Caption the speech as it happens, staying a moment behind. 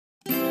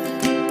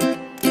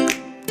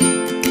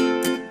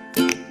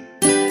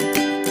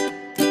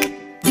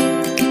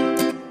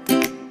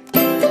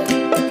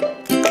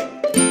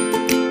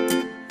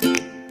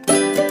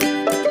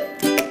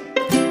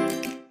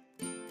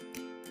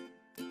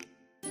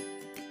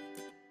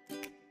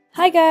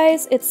Hi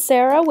guys, it's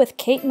Sarah with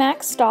Kate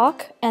Mac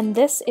Stock, and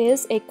this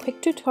is a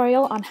quick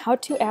tutorial on how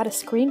to add a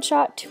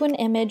screenshot to an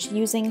image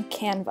using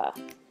Canva.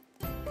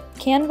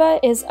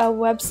 Canva is a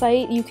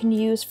website you can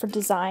use for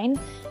design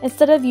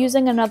instead of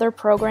using another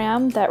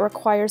program that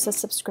requires a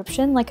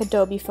subscription like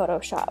Adobe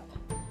Photoshop.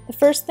 The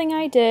first thing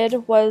I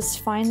did was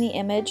find the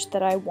image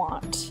that I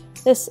want.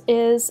 This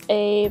is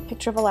a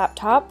picture of a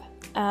laptop,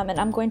 and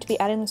I'm going to be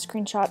adding the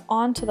screenshot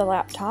onto the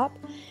laptop,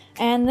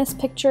 and this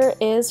picture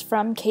is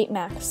from Kate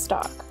Mac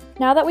Stock.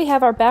 Now that we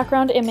have our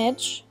background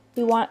image,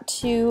 we want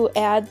to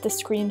add the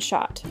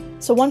screenshot.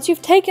 So once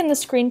you've taken the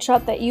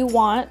screenshot that you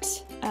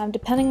want,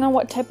 depending on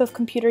what type of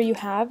computer you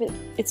have,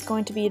 it's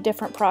going to be a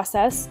different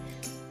process.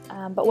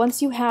 But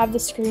once you have the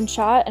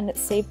screenshot and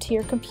it's saved to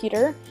your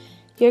computer,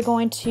 you're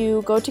going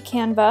to go to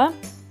Canva,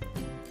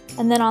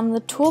 and then on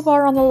the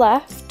toolbar on the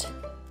left,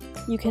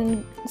 you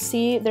can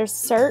see there's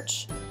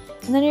search,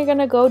 and then you're going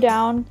to go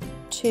down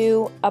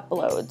to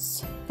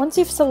uploads. Once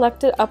you've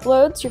selected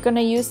uploads, you're going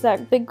to use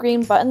that big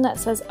green button that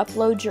says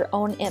upload your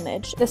own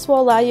image. This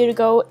will allow you to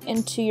go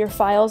into your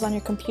files on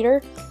your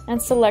computer and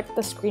select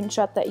the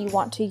screenshot that you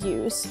want to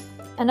use.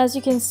 And as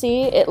you can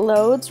see, it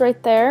loads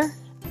right there.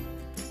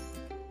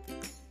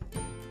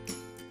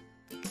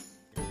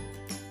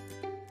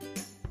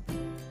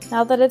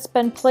 Now that it's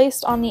been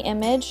placed on the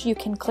image, you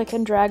can click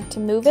and drag to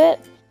move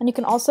it, and you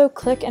can also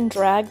click and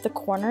drag the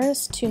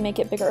corners to make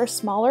it bigger or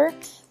smaller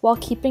while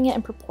keeping it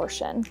in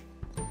proportion.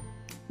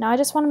 Now I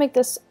just want to make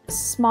this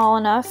small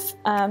enough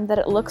that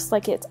it looks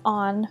like it's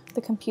on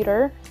the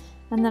computer,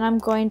 and then I'm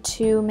going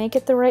to make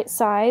it the right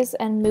size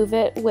and move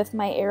it with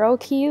my arrow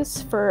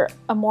keys for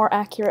a more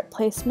accurate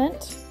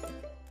placement.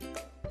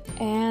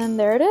 And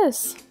there it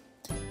is.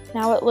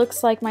 Now it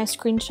looks like my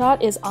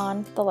screenshot is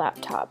on the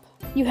laptop.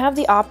 You have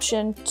the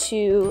option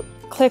to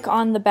click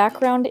on the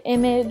background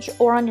image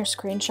or on your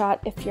screenshot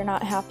if you're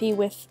not happy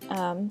with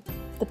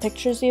the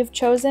pictures you've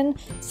chosen,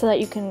 so that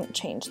you can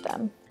change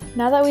them.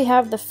 Now that we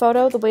have the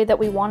photo the way that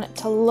we want it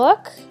to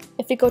look,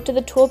 if you go to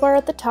the toolbar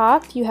at the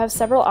top, you have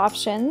several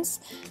options.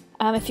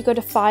 If you go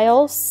to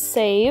File,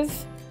 Save,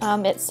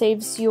 it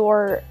saves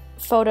your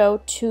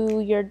photo to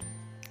your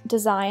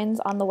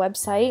designs on the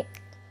website,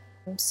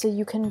 so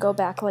you can go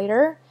back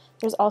later.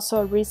 There's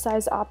also a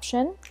resize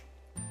option.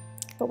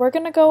 But we're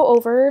going to go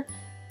over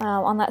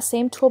on that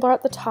same toolbar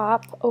at the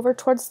top, over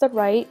towards the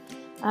right.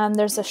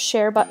 There's a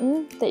share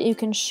button that you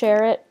can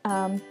share it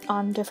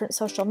on different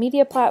social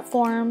media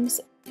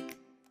platforms.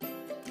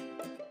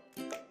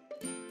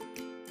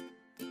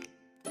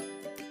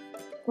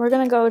 We're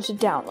going to go to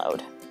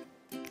download.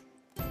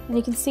 And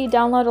you can see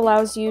download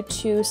allows you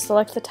to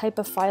select the type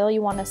of file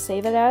you want to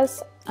save it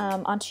as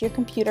onto your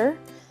computer.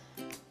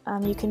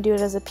 You can do it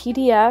as a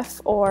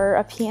PDF or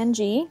a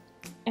PNG,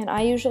 and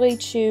I usually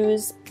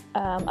choose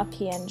a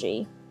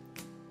PNG.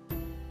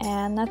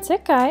 And that's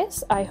it,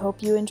 guys. I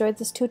hope you enjoyed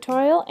this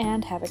tutorial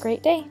and have a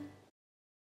great day.